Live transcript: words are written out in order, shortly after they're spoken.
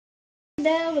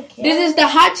This is the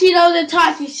Hot Cheetos and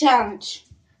Takis challenge.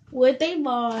 With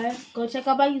Damon. Go check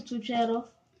out my YouTube channel.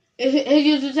 His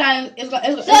YouTube channel is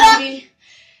gonna be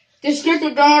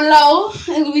descriptive down low. It's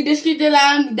gonna be descriptive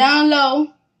down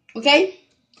low. Okay?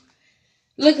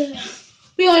 Look,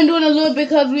 we only doing a little bit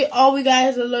because all we got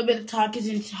is a little bit of Takis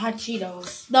and Hot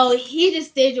Cheetos. No, he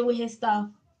just staging with his stuff.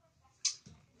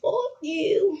 Fuck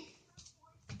you.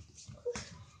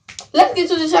 Let's get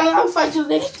to the challenge. I'll fight you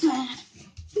next time.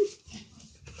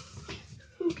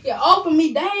 Get off of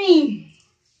me, dang.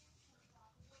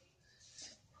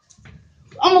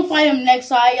 I'm gonna fight him next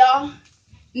time, y'all.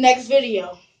 Next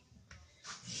video.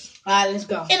 Alright, let's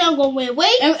go. And I'm gonna win.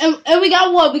 Wait. And we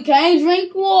got what? We can't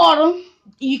drink water.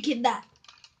 You cannot.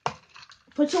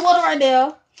 Put your water right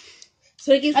there.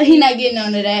 So he can He not getting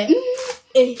none of that.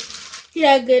 He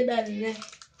not getting none of that.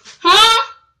 Huh?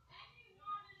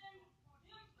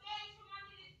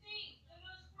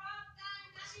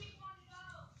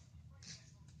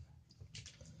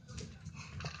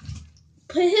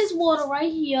 Put his water right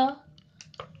here.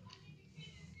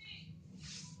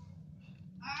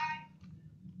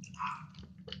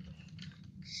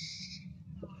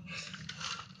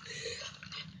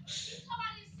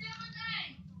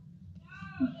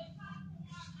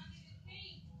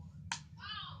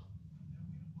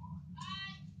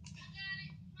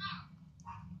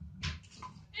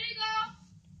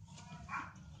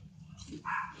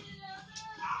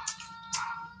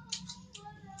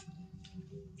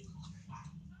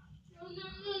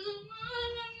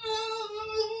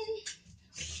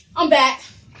 I'm back.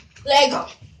 Let go.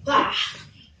 Ah.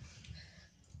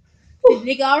 This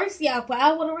nigga already see I put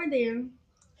our water right there.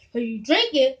 So you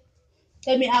drink it,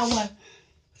 that means I won.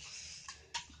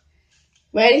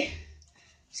 Ready?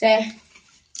 Say.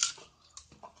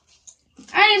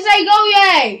 I didn't say go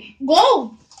yet.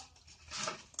 Go.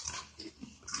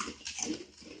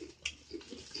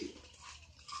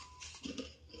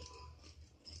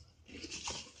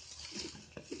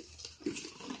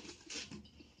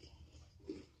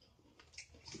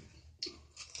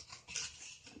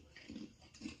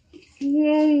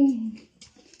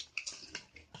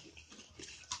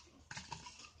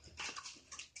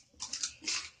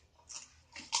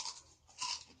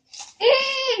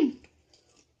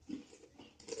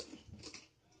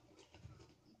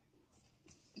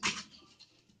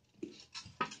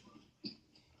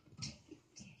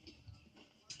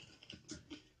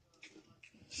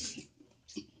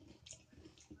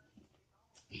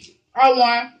 I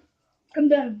won. I'm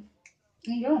done.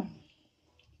 I'm done.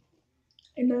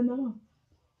 And then my mom.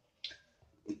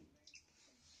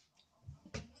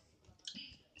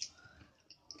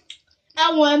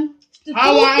 I won.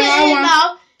 I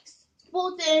won.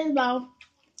 Spoon in his mouth.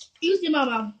 You see my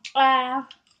mouth. I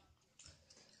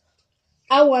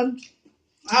won.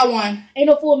 I won. Ain't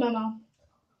no food in my mouth.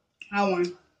 I won.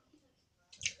 Food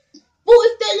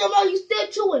is still in your mouth. You still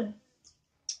chewing.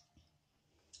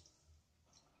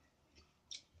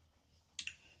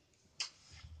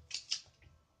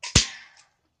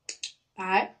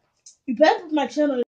 Alright. You better put my channel.